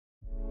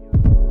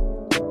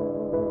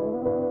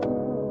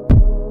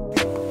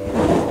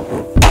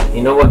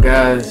You know what,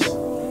 guys?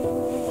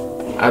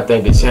 I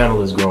think the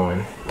channel is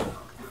growing.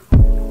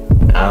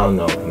 I don't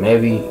know.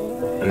 Maybe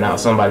now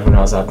somebody from the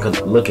outside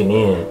looking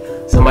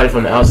in. Somebody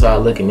from the outside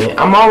looking in.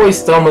 I'm always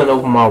stumbling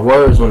over my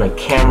words when the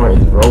camera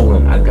is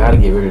rolling. I gotta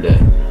get rid of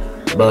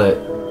that. But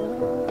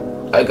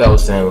like I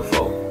was saying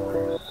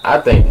before, I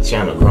think the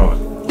channel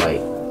growing. Like,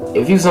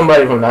 if you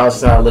somebody from the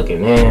outside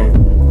looking in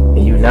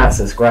and you not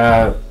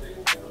subscribed,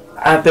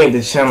 I think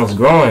the channel's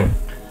growing.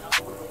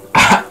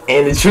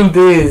 And the truth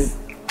is,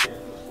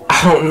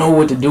 I don't know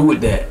what to do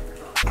with that.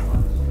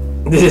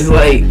 This is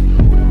like,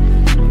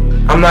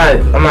 I'm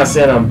not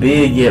saying I'm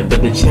big yet,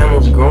 but the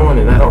channel's growing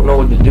and I don't know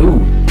what to do.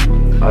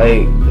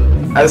 Like,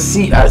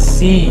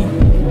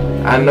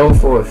 I know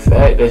for a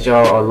fact that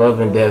y'all are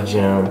loving Def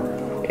Jam,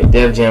 and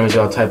Def Jam is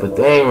y'all type of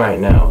thing right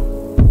now.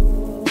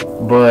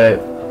 But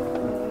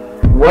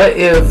what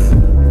if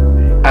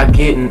I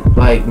get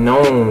like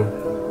known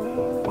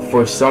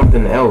for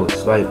something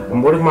else? Like,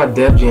 what if my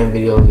Def Jam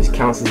video just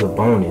counts as a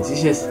bonus?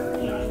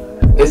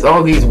 It's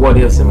all these what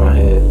ifs in my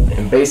head,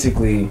 and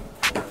basically,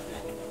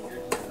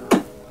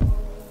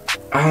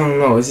 I don't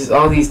know, it's just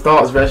all these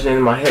thoughts rushing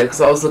in my head,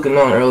 because I was looking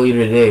on earlier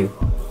today.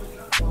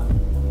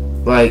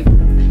 Like,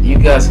 you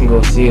guys can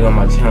go see it on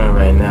my channel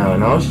right now,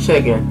 and I was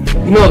checking,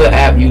 you know the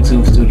app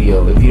YouTube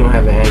Studio. If you don't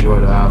have an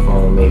Android or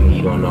iPhone, maybe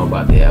you don't know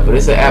about the app, but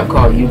it's an app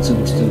called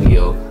YouTube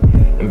Studio.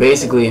 And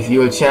basically, if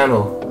you're a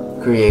channel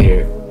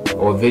creator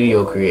or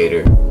video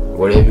creator,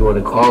 whatever you want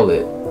to call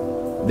it,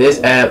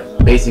 this app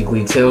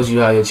basically tells you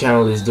how your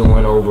channel is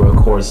doing over a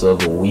course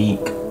of a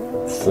week,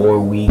 4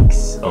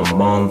 weeks, a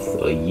month,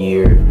 a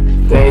year,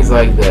 things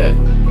like that,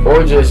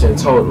 or just in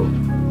total.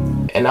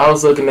 And I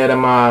was looking at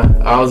my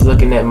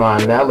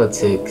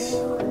analytics,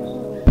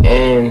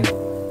 and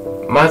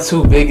my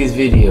two biggest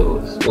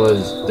videos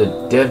was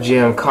the Def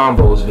Jam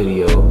Combos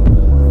video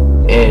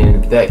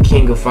and that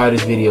King of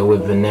Fighters video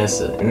with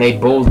Vanessa, and they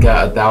both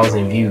got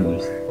 1,000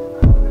 views.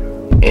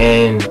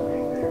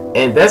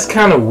 And that's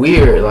kind of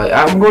weird. Like,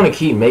 I'm going to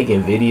keep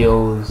making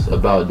videos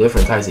about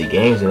different types of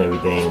games and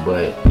everything,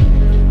 but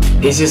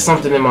it's just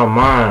something in my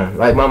mind.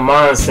 Like, my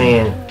mind's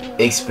saying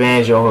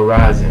expand your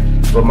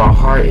horizon, but my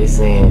heart is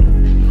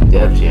saying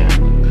Def Jam.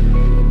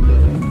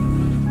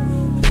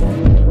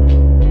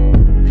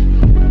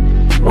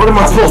 What am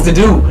I supposed to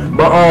do?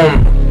 But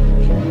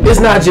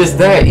it's not just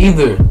that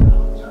either.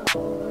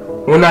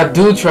 When I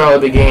do try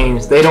other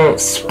games, they don't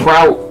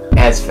sprout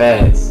as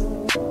fast,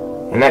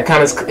 and that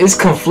kind of is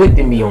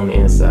conflicting me on the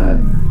inside.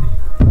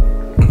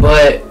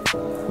 But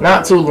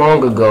not too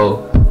long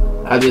ago,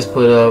 I just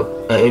put up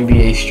an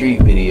NBA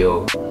Street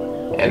video,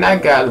 and I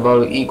got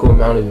about an equal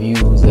amount of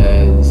views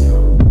as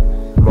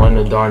one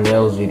of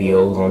Darnell's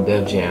videos on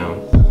Def Jam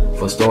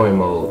for story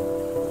mode.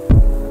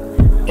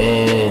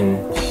 And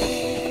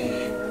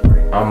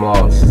I'm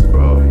lost,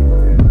 bro.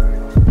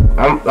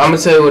 I'm gonna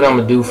tell you what I'm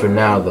gonna do for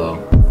now, though.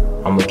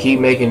 I'm gonna keep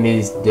making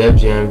these Def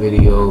Jam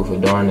videos for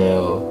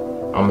Darnell.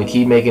 I'm gonna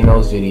keep making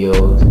those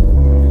videos,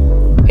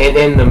 and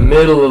in the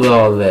middle of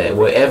all that,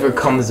 whatever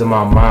comes to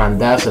my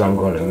mind, that's what I'm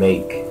gonna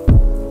make.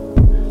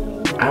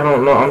 I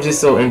don't know, I'm just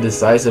so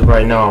indecisive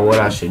right now on what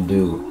I should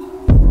do.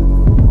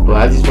 But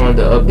I just wanted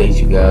to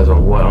update you guys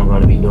on what I'm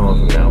gonna be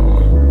doing from now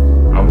on.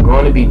 I'm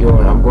gonna keep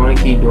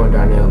doing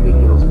Darnell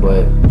videos,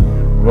 but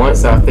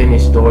once I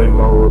finish story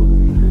mode,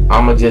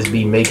 I'ma just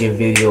be making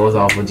videos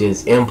off of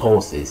just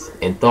impulses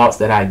and thoughts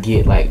that I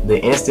get. Like, the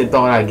instant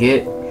thought I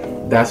get,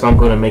 that's what I'm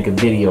gonna make a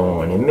video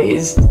on. And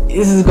this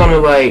is gonna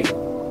like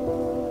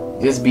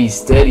just be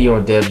steady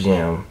on Def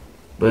Jam,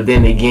 but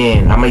then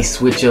again, I may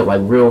switch up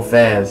like real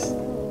fast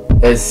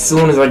as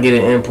soon as I get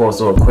an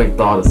impulse or a quick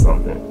thought or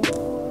something.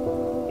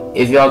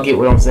 If y'all get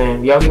what I'm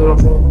saying, y'all get what I'm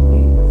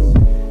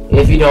saying?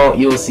 If you don't,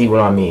 you'll see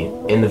what I mean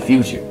in the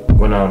future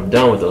when I'm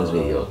done with those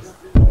videos.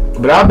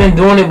 But I've been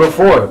doing it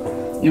before.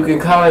 You can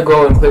kind of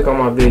go and click on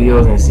my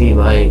videos and see,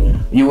 like,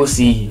 you will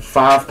see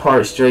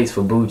 5-part straights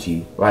for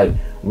Bucci, like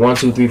 1,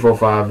 2, 3, 4,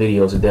 5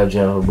 videos of Def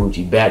Jam for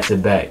Bucci back to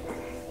back,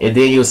 and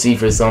then you'll see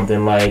for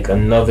something like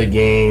another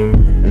game,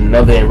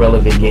 another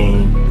irrelevant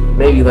game,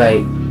 maybe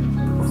like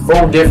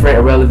 4 different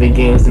irrelevant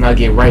games, and I'll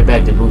get right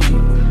back to Bucci.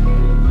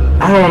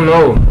 I don't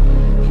know,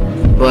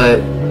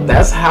 but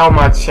that's how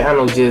my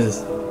channel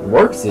just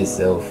works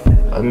itself.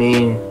 I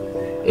mean,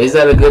 is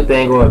that a good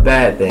thing or a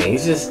bad thing?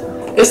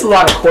 It's a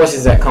lot of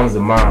questions that comes to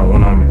mind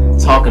when I'm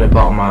talking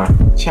about my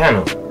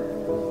channel.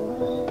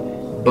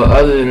 But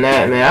other than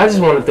that, man, I just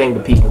want to thank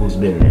the people who's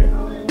been there.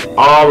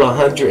 All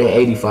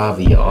 185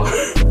 of y'all.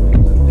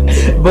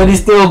 But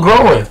it's still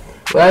growing.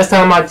 Last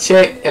time I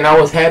checked and I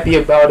was happy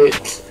about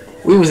it,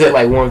 we was at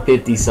like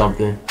 150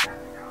 something.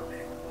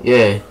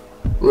 Yeah,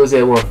 we was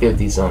at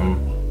 150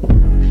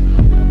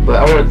 something. But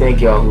I want to thank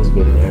y'all who's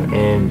been there.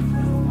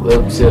 And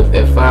look,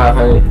 at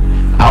 500,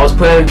 I was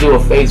planning to do a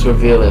face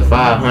reveal at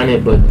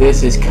 500, but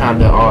this is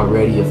kind of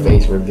already a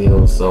face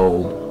reveal.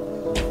 So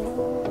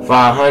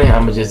 500,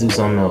 I'm gonna just do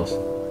something else.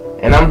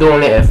 And I'm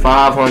doing it at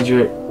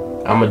 500.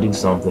 I'm gonna do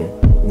something.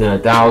 Then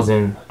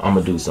 1,000, I'm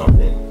gonna do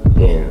something.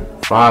 Then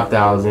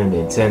 5,000,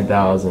 then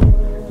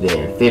 10,000,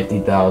 then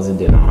 50,000,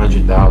 then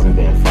 100,000,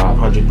 then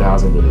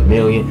 500,000, then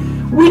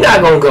 1,000,000. We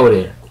not gonna go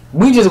there.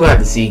 We just gonna have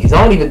to see, because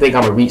I don't even think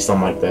I'm gonna reach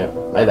something like that.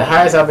 Like the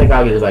highest I think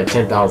I'll get is like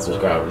 10,000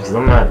 subscribers. Because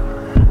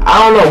I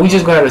don't know. We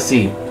just gonna have to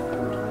see.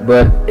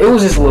 But it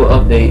was just a little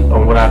update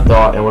on what I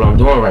thought and what I'm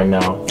doing right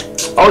now.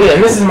 Oh yeah,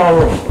 and this is my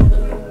room.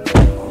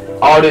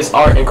 All this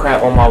art and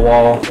crap on my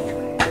wall.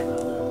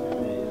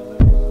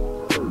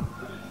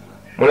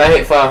 When I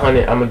hit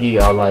 500, I'm gonna give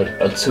y'all like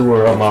a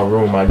tour of my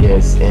room, I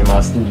guess, in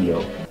my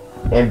studio.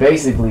 And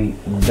basically,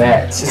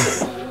 that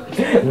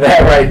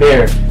right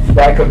there,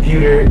 that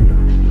computer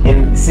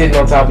and sitting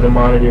on top of the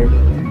monitor,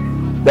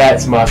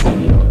 that's my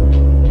studio.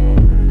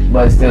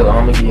 But still,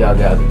 I'm gonna give y'all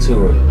guys a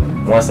tour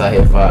once I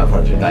hit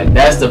 500. Like,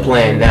 that's the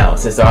plan now,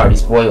 since I already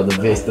spoiled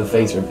the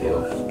face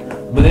reveal.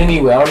 But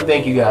anyway, I want to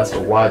thank you guys for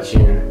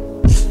watching.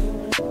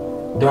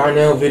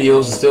 Darnell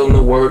videos are still in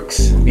the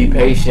works. Be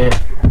patient.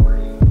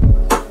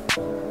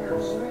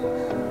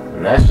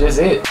 And that's just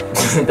it.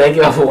 Thank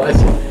y'all for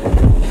watching.